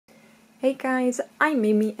Hey guys, I'm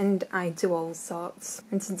MeeMee and I do all sorts,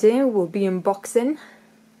 and today we'll be unboxing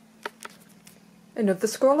another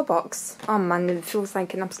Scrawrlbox. Oh man, it feels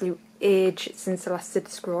like an absolute age since I last did a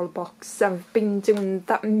Scrawrlbox. I've been doing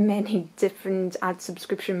that many different ad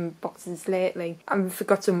subscription boxes lately. I've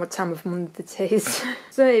forgotten what time of month it is.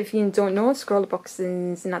 So if you don't know, Scrawrlbox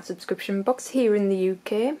is an ad subscription box here in the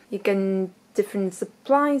UK. You get different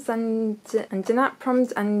supplies and an app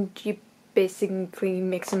prompt, and you basically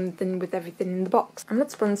make something with everything in the box. I'm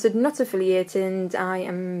not sponsored, not affiliated, and I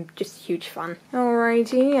am just a huge fan.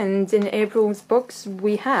 Alrighty, and in April's box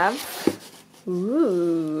we have...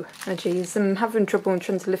 Ooh, oh geez, I'm having trouble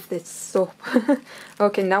trying to lift this up.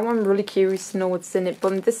 Okay, now I'm really curious to know what's in it,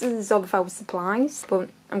 but this is all of our supplies, but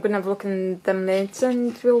I'm going to have a look at them later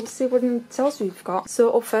and we'll see what else we've got.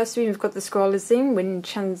 So up first we've got the Scrawlrbox,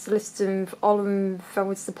 which has a list of all of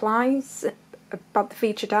our supplies, about the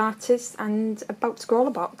featured artist and about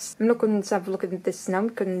Scrawrlbox. I'm not going to have a look at this now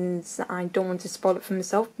because I don't want to spoil it for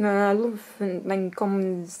myself. I love like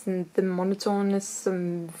commons and the monotoneness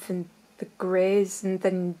and the greys and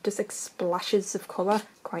then just like splashes of colour.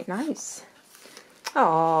 Quite nice.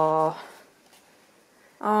 Aww.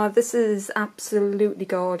 Oh, this is absolutely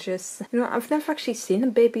gorgeous. You know, I've never actually seen a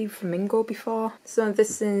baby flamingo before. So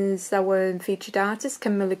this is our featured artist,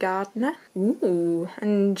 Camilla Gardner. Ooh,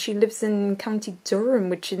 and she lives in County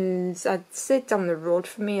Durham, which is, I'd say, down the road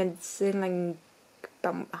from me. I'd say like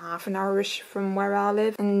about half an hour-ish from where I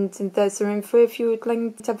live. And there's her info if you would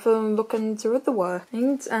like to have a look into other work.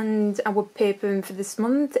 And our paper for this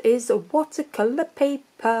month is a watercolour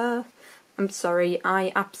paper. I'm sorry,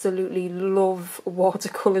 I absolutely love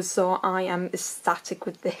watercolours, so I am ecstatic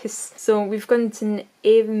with this. So we've got an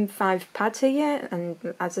A5 pad here,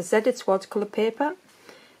 and as I said, it's watercolour paper.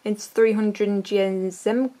 It's 300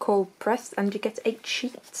 GSM cold pressed, and you get 8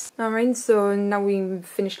 sheets. Alright, so now we've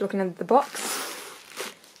finished looking at the box.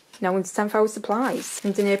 Now it's time for our supplies.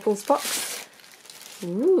 And in April's box.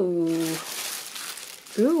 Ooh,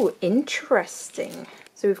 interesting.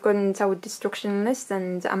 So we've got our destruction list,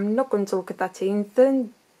 and I'm not going to look at that either.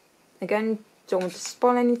 Again, don't want to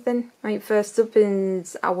spoil anything. Right, first up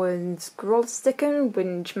is our scroll sticker,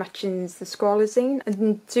 which matches the Scrawrlbox.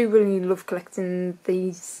 I do really love collecting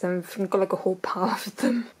these. I've got like a whole pile of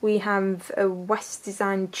them. We have a West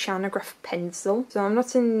Design Chanograph pencil. So I'm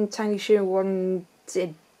not entirely sure what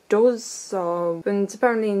it does, but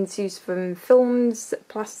apparently it's used for films,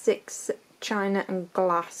 plastics, china and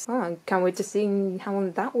glass. Oh, I can't wait to see how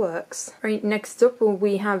that works. Right, next up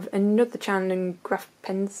we have another Chanograph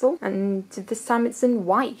pencil, and this time it's in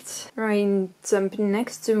white. Right,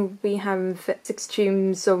 next we have 6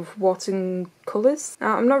 tubes of watercolours.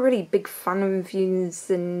 I'm not really a big fan of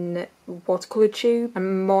using watercolour tube.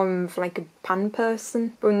 I'm more of like a pan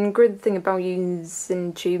person. But the good thing about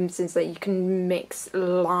using tubes is that you can mix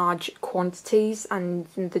large quantities and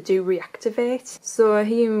they do reactivate. So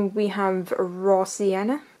here we have raw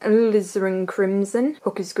sienna, alizarin crimson,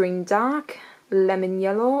 hooker's green dark, lemon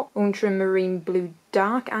yellow, ultramarine blue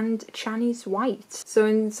dark, and Chinese white. So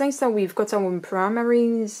it's nice that we've got our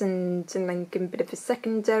primaries and like a bit of a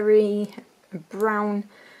secondary, a brown,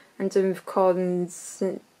 and of course,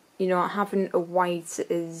 you know, having a white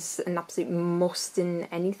is an absolute must in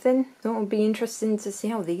anything. So it'll be interesting to see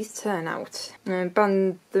how these turn out.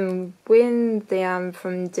 But the way they are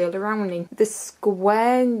from Dale Rowney. This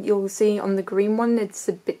square you'll see on the green one, it's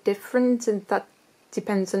a bit different, and that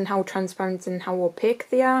depends on how transparent and how opaque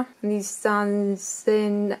they are. And these stars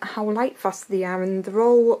in how light fast they are, and they're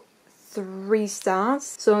all 3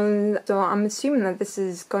 stars, so I'm assuming that this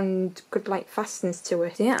has got good light fastness to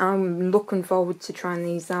it. Yeah, I'm looking forward to trying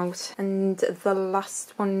these out. And the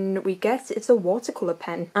last one we get is a watercolour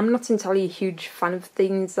pen. I'm not entirely a huge fan of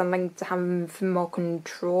things. I like to have more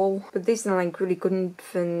control, but these are like really good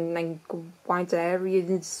for like wide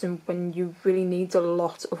areas when you really need a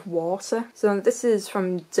lot of water. So this is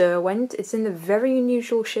from Derwent. It's in a very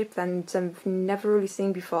unusual shape that I've never really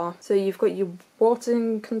seen before. So you've got your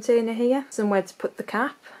water container here, somewhere to put the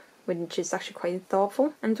cap, which is actually quite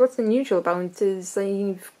thoughtful. And what's unusual about it is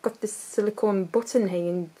you've got this silicone button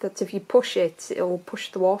here that if you push it, it'll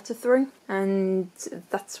push the water through, and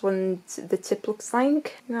that's what the tip looks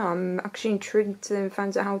like. Yeah, I'm actually intrigued to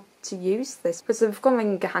find out how to use this, because I've got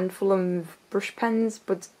like a handful of brush pens,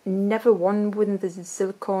 but never one with the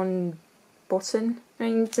silicone button.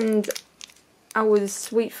 Right, and our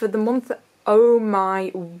sweet for the month, oh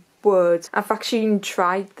my word, I've actually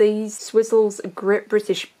tried these. Swizzle's Great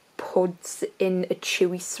British puds in a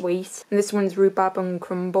chewy sweet. And this one's rhubarb and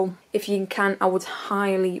crumble. If you can, I would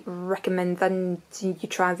highly recommend that you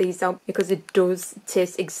try these out because it does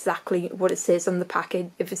taste exactly what it says on the package.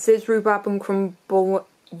 If it says rhubarb and crumble,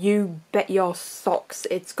 you bet your socks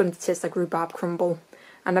it's going to taste like rhubarb crumble.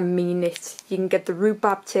 And I mean it. You can get the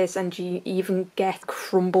rhubarb taste and you even get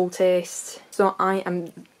crumble taste. So I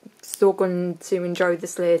am so going to enjoy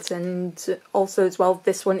this later, and also as well,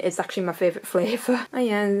 this one is actually my favourite flavour. Oh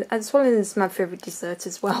yeah, as well as my favourite dessert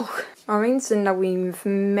as well. Alright, so now we've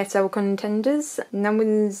met our contenders. Now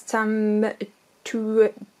it's time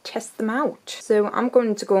to test them out. So I'm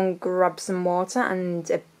going to go and grab some water and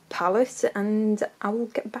a palette and I will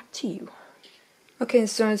get back to you. Okay,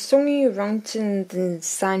 so I saw me around to the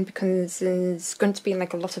side because there's going to be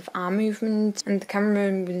like a lot of arm movement and the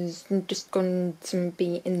camera was just going to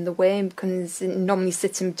be in the way because it normally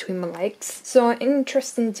sits in between my legs. So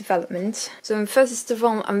interesting development. So first of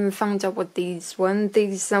all, I found out what these were.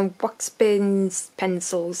 These are wax-based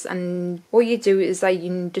pencils, and what you do is that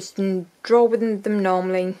you just draw with them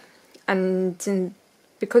normally, and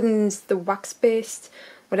because the wax-based,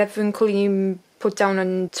 whatever colour you put down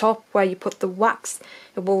on top where you put the wax,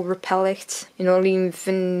 it will repel it,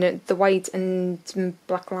 leaving the white and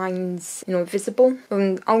black lines, visible.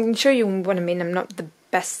 And I'll show you what I mean. I'm not the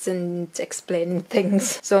best at explaining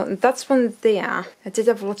things. So that's what they are. I did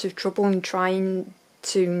have a lot of trouble in trying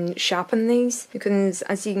to sharpen these because,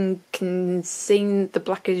 as you can see, the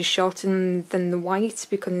black is shorter than the white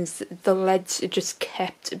because the leads just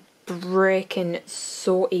kept breaking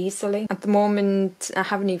so easily. At the moment I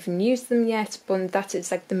haven't even used them yet, but that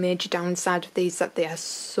is like the major downside of these, that they are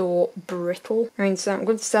so brittle. Alright, so I'm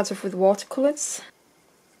going to start off with watercolours.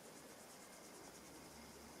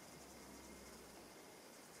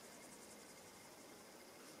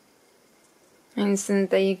 And so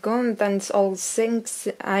there you go, and then it's all sinks.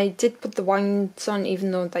 I did put the white on even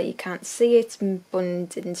though that you can't see it, but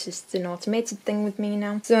it's just an automated thing with me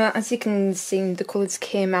now. So as you can see, the colours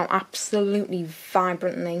came out absolutely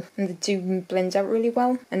vibrantly and they do blend out really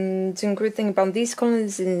well. And the great thing about these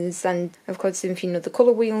colours is, and of course if you know the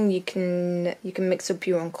colour wheel, you can mix up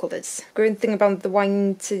your own colours. Great thing about the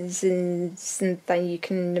white is that you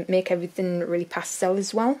can make everything really pastel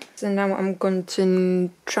as well. So now I'm going to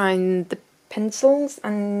try the pencils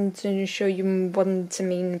and to show you what I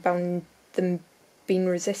mean about them being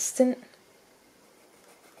resistant.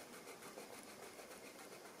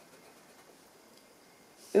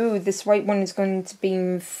 Ooh, this white one is going to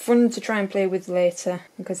be fun to try and play with later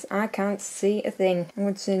because I can't see a thing. I'm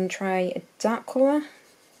going to try a dark colour.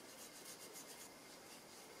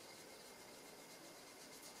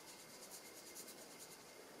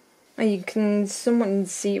 You can somewhat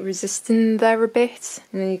see it resisting there a bit,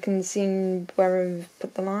 and you can see where I've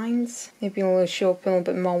put the lines. Maybe I'll show up a little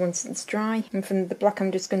bit more once it's dry. And from the black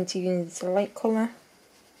I'm just going to use a light colour.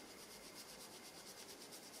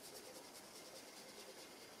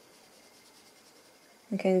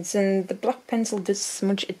 Okay, so the black pencil does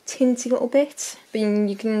smudge a teensy little bit, but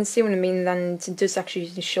you can see what I mean, then it does actually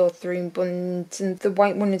show through, but the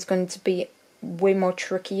white one is going to be way more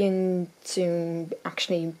tricky and to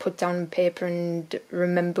actually put down on paper and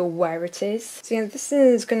remember where it is. So yeah, this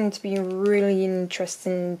is going to be really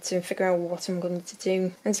interesting to figure out what I'm going to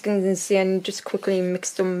do. As you can see, I just quickly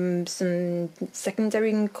mixed up some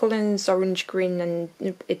secondary colours, orange, green, and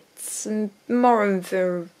it's more of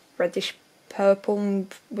a reddish purple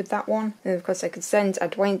with that one. And of course I could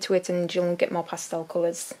add white to it and you'll get more pastel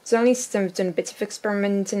colours. So at least I've done a bit of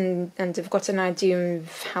experimenting and I've got an idea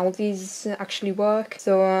of how these actually work.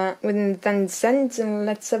 So with then said,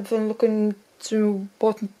 let's have a look into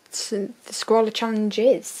what the Scrawler Challenge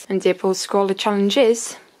is. And the Aprils Scrawler Challenge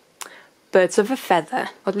is Birds of a Feather.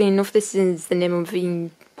 Oddly enough, this is the name of the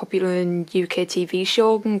popular UK TV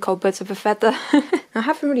show called Birds of a Feather. I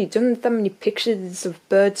haven't really done that many pictures of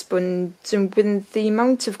birds, but with the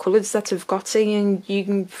amount of colours that I've got here,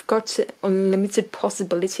 you've got unlimited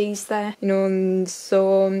possibilities there, and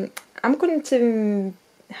so I'm going to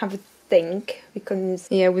have a think, because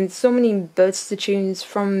yeah, with so many birds to choose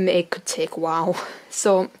from, it could take a while.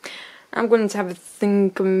 So I'm going to have a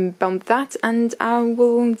think about that, and I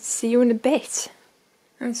will see you in a bit.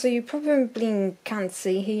 And so you probably can't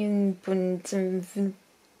see here, but I've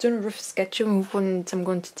done a rough sketch of what I'm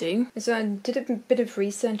going to do. So I did a bit of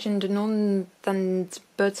research and known that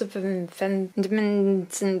birds of a feather,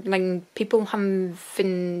 like people have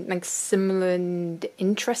been like similar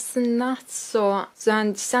interests in that. So I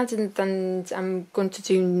decided that I'm going to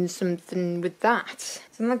do something with that.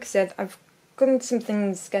 So like I said, I've got some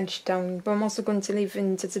things sketched down, but I'm also going to leave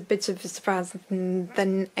it as a bit of a surprise and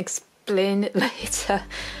then explain it later.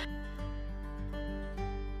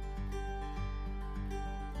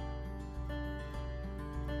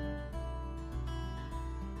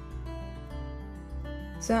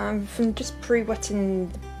 So I'm just pre-wetting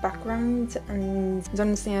the background, and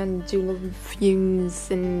honestly I do love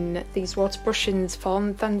using these water brushes for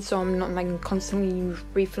them, so I'm not like constantly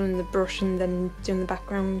refilling the brush and then doing the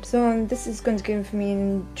background. So this is going to give me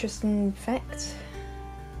an interesting effect.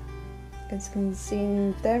 As you can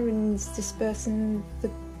see there, and it's dispersing the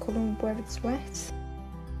colour where it's wet.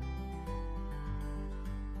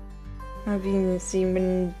 As you can see,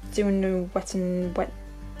 when doing the wet and wet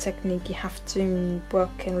technique, you have to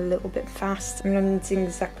work a little bit fast. I'm not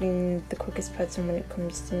exactly the quickest person when it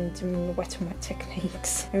comes to doing the wet and wet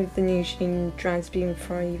techniques. Everything usually dries me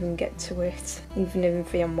before I even get to it, even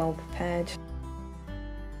if I am well prepared.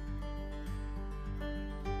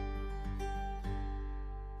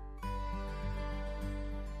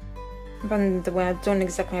 By the way, I don't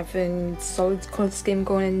exactly have a solid colour scheme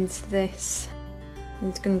going into this.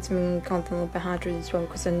 It's going to make it a little bit harder as well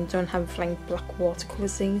because I don't have like black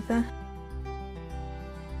watercolours either.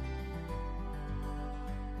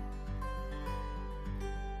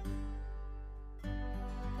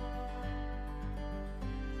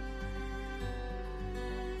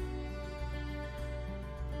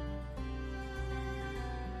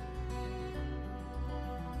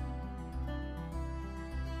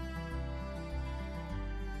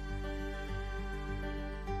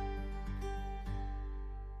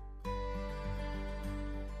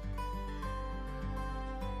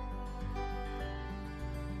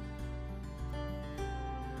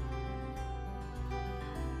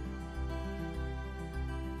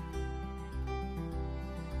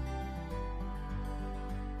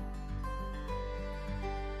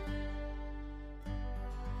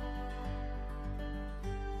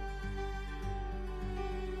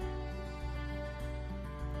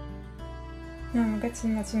 No, I'm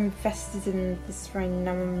getting that invested in this right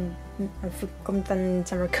now. I've forgotten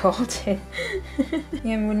that I'm recording.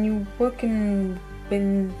 Yeah, when you're working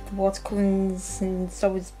with watercolours, it's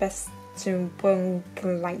always best to work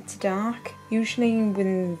light to dark. Usually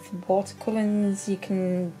with watercolours you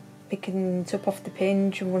can pick it up off the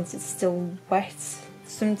page once it's still wet.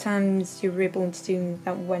 Sometimes you're able to do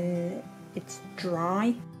that when it's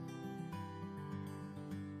dry.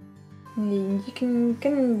 You can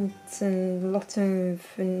get a lot of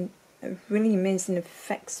really amazing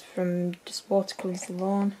effects from just watercolours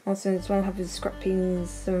alone. Also as well, have a scrap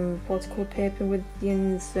piece of watercolour paper with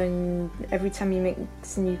you, so every time you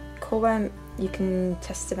mix a new colour you can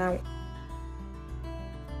test it out.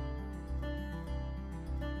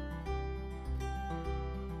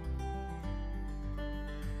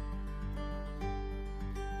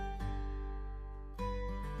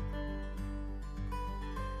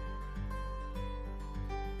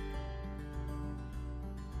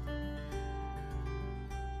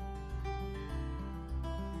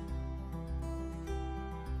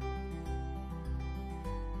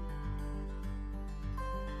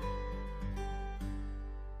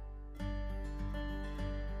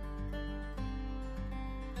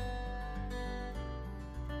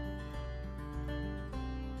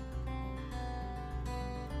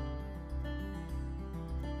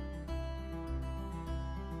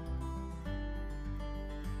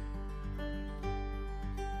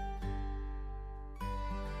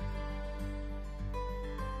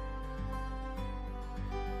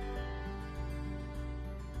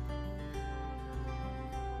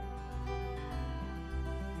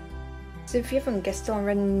 So if you haven't guessed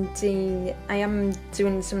already, I am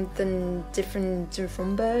doing something different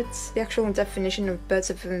from birds. The actual definition of birds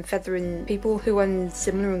of a feather in people who are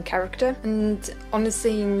similar in character, and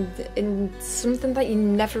honestly it's something that you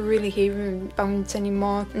never really hear about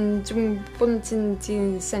anymore. And what it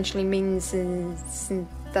essentially means is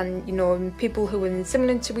that, you know, people who are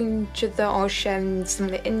similar to each other or share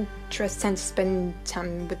similar interests tend to spend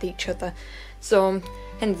time with each other. So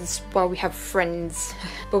hence why we have friends,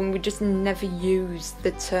 but we just never use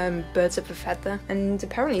the term birds of a feather, and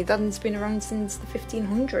apparently that has been around since the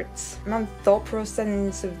 1500s. My thought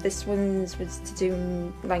process of this one was to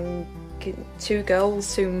do like two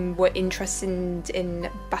girls who were interested in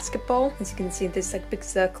basketball. As you can see, there's like a big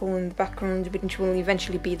circle in the background which will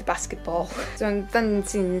eventually be the basketball. So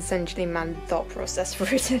that's essentially my thought process for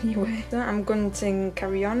it anyway. So I'm going to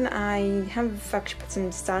carry on. I have actually put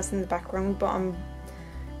some stars in the background, but I'm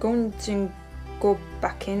going to go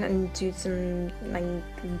back in and do some like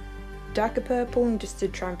darker purple just to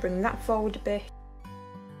try and bring that forward a bit.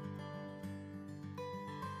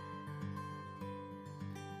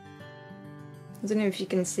 I don't know if you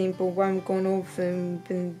can see, but where I'm going over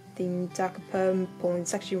with the darker purple,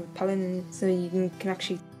 it's actually repelling, so you can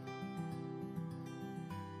actually.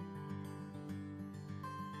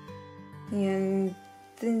 And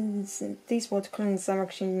these watercolours are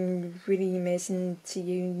actually really amazing to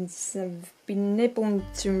use. I've been able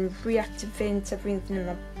to reactivate everything in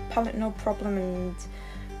my palette no problem, and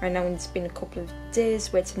right now it's been a couple of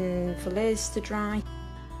days waiting for layers to dry.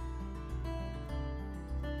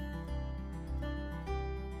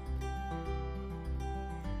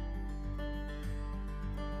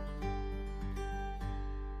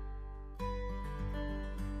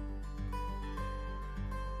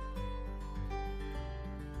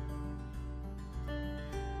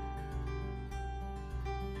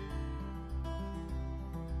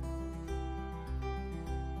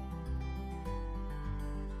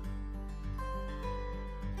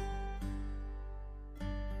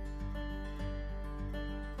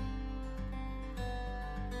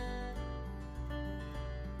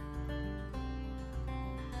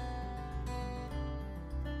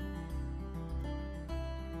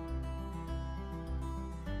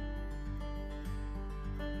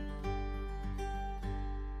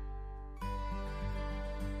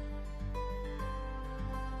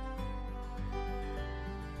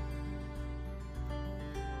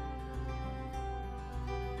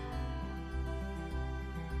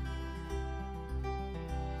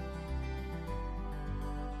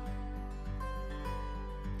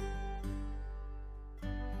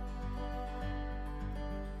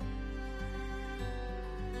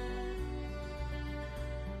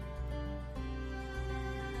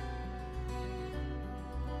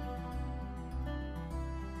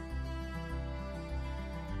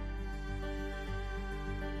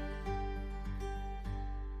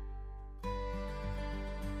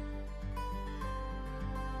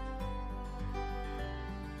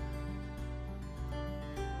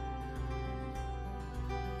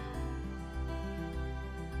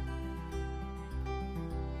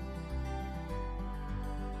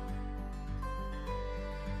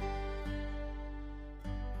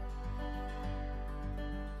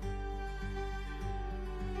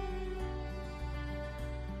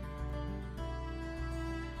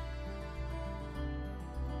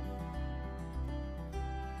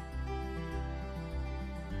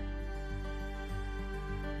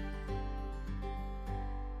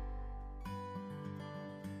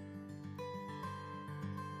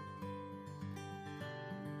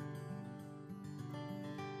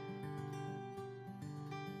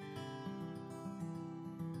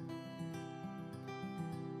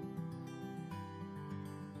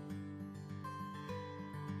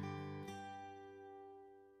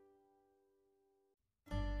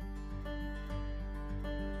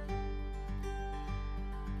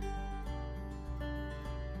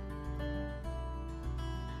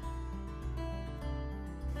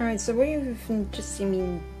 Alright, so what you've just seen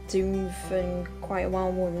me do for quite a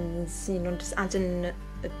while was, just adding a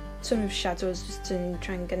ton of shadows just to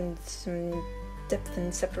try and get some depth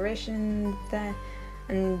and separation there,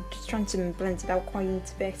 and just trying to blend it out quite a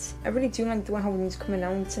bit. I really do like the way how it's coming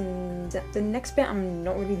out, and the next bit I'm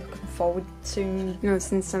not really looking forward to,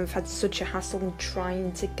 since I've had such a hassle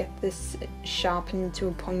trying to get this sharpened to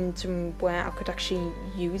a point where I could actually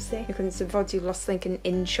use it, because I've already lost like an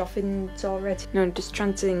inch off it already. Just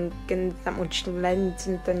trying to get that much length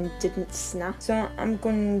and then didn't snap. So I'm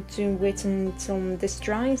going to wait until this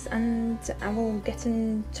dries and I will get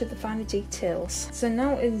into the finer details. So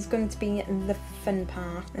now is going to be the fun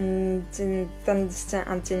part, and then just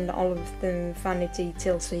add in all of the finer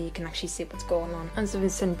details so you can actually see what's going on. As I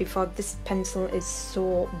was saying before, this pencil is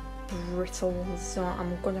so brittle, so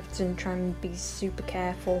I'm gonna have to try and be super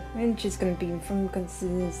careful, which is gonna be fun because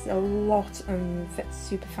there's a lot of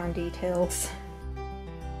super fine details.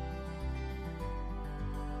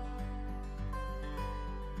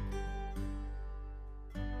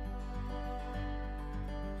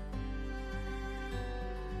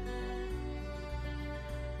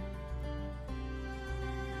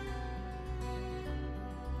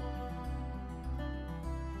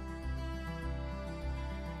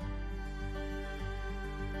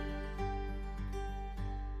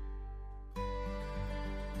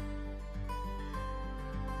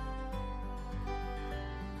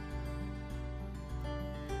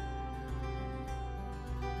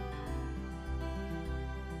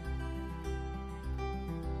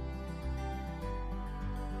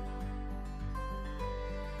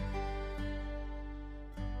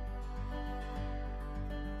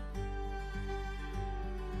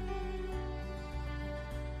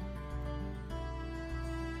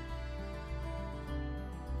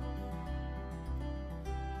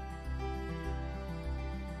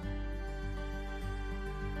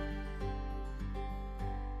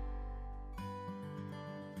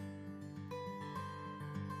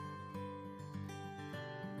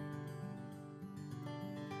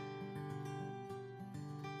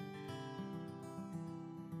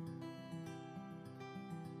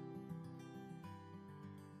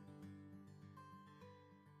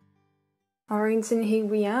 Alright, and here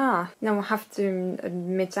we are. Now I have to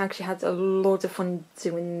admit I actually had a lot of fun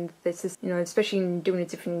doing this, especially doing a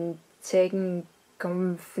different take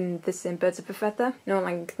from the same birds of a feather.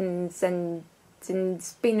 Like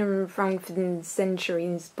it's been around for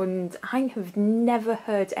centuries, but I have never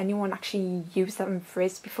heard anyone actually use that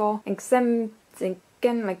phrase before. Except,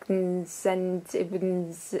 again, like it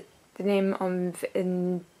was the name of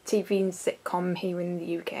a TV sitcom here in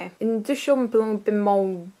the UK. It does show a little bit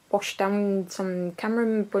more washed down on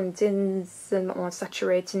camera, but it is a lot more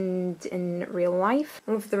saturated in real life.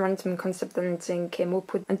 I love the random concept that came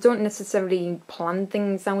up with. I don't necessarily plan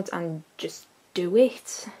things out and just do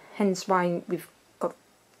it, hence why we've got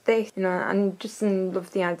this, and just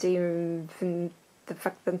love the idea of the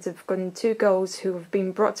fact that they've got two girls who have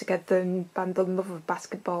been brought together by the love of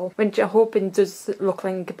basketball, which I hope it does look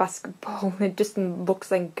like basketball. It just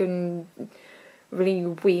looks like a really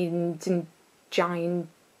weird and giant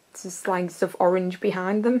slice of orange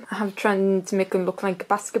behind them. I have tried to make them look like a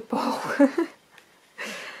basketball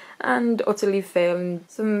and utterly failed.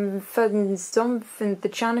 Some fun stuff in the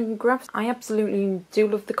channel graphs. I absolutely do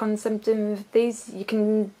love the concept of these. You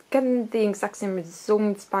can get the exact same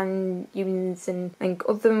results by using like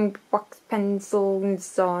other wax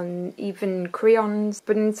pencils or even crayons,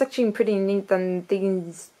 but it's actually pretty neat that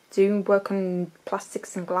these do work on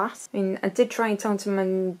plastics and glass. I did try it out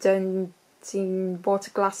and water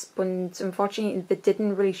glass, but unfortunately they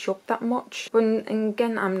didn't really show up that much. But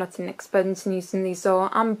again, I'm not an expert in using these, so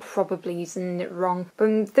I'm probably using it wrong.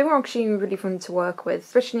 But they were actually really fun to work with,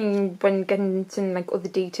 especially when getting into like other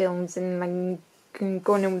details and like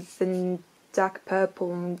going in with the dark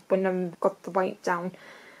purple when I've got the white down,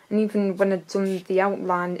 and even when I'd done the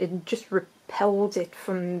outline, it just repelled it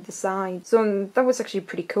from the side. So that was actually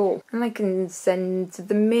pretty cool. And like I said,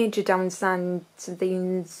 the major downside to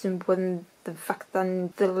these was the fact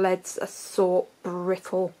that the leads are so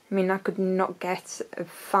brittle. I could not get a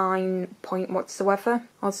fine point whatsoever.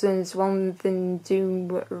 Also as well, they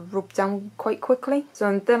do rub down quite quickly.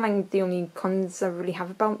 So they're like the only cons I really have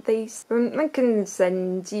about these. But like I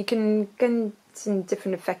said, you can get some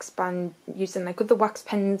different effects by using like other wax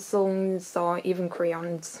pencils or even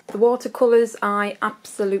crayons. The watercolours, I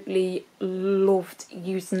absolutely loved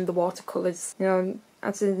using the watercolours.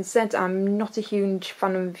 As I said, I'm not a huge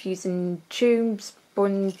fan of using tubes, but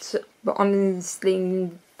honestly,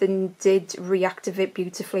 they did reactivate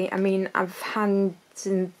beautifully. I've had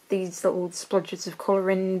these little splodges of colour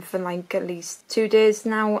in for like at least 2 days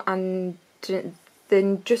now, and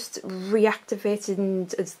then just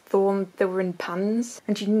reactivated as though they were in pans,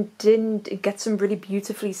 and you did get some really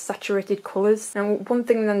beautifully saturated colours. Now, one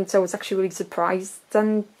thing that I was actually really surprised,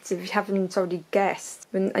 and if you haven't already guessed,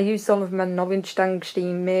 when I used all of my knowledge to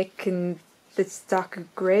actually make this darker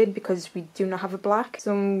grey because we do not have a black.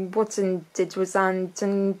 So what I did was I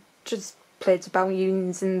just played about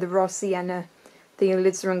using the raw sienna, the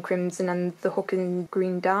alizarin crimson and the hook and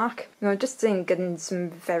green dark. Just getting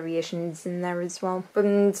some variations in there as well. But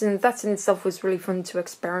that in itself was really fun to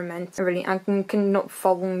experiment. I cannot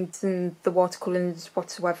fault the watercolours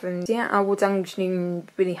whatsoever. So yeah, I would actually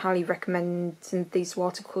really highly recommend these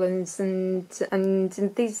watercolours and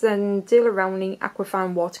these Daler Rowney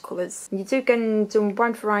Aquafine watercolours. You do get a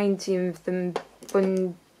wide variety of them, but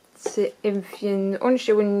if you're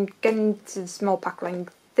unsure and get into a small pack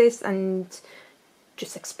like this, and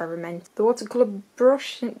just experiment. The watercolour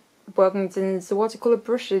brush, Worthington's watercolour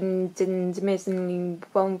brush, and did amazingly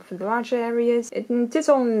well for the larger areas. It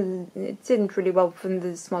did really well for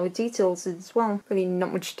the smaller details as well. Really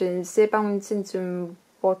not much to say about it. Into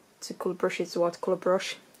watercolour brush is a watercolour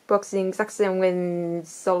brush. Works the exact same way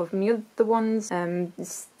as all of my other ones.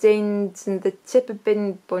 Stained in the tip a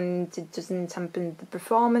bit, but it doesn't hamper the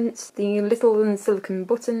performance. The little silicone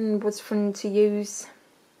button was fun to use,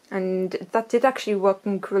 and that did actually work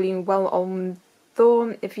really well,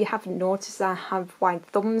 although if you haven't noticed, I have wide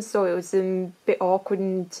thumbs, so it was a bit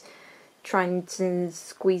awkward trying to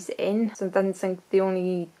squeeze it in. So that's like the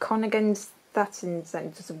only con against that, is that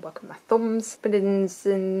it doesn't work on my thumbs, but it's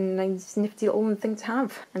a nice nifty little thing to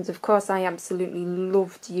have. And of course I absolutely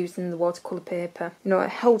loved using the watercolour paper. It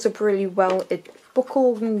held up really well. It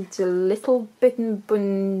buckled a little bit, but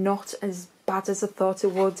not as bad as I thought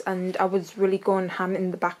it would, and I was really going ham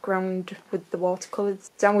in the background with the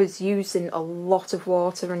watercolours. I was using a lot of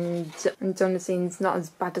water, and honestly it's not as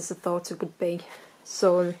bad as I thought it would be.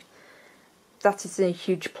 So that is a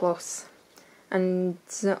huge plus. And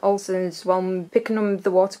also as well, picking up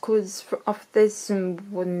the watercolours off this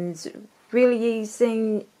was really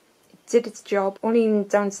easy. It did its job. Only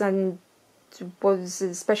downside was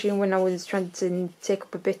especially when I was trying to take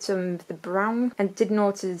up a bit of the brown, and did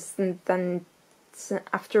notice then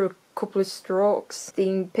after a couple of strokes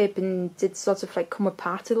the paper did sort of like come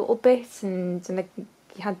apart a little bit, and like you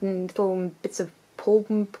had little bits of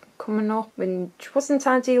pulp coming up, which wasn't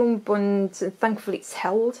ideal, but thankfully it's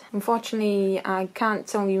held. Unfortunately, I can't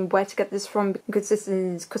tell you where to get this from because this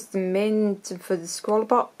is custom made for the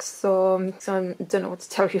Scrawrlbox, so I don't know what to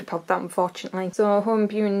tell you about that, unfortunately. So I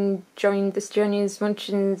hope you enjoying this journey as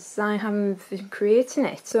much as I have creating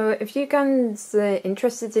it. So if you guys are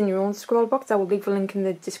interested in your own Scrawrlbox, I will leave a link in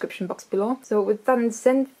the description box below. So with that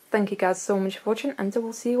said, thank you guys so much for watching, and I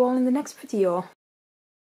will see you all in the next video.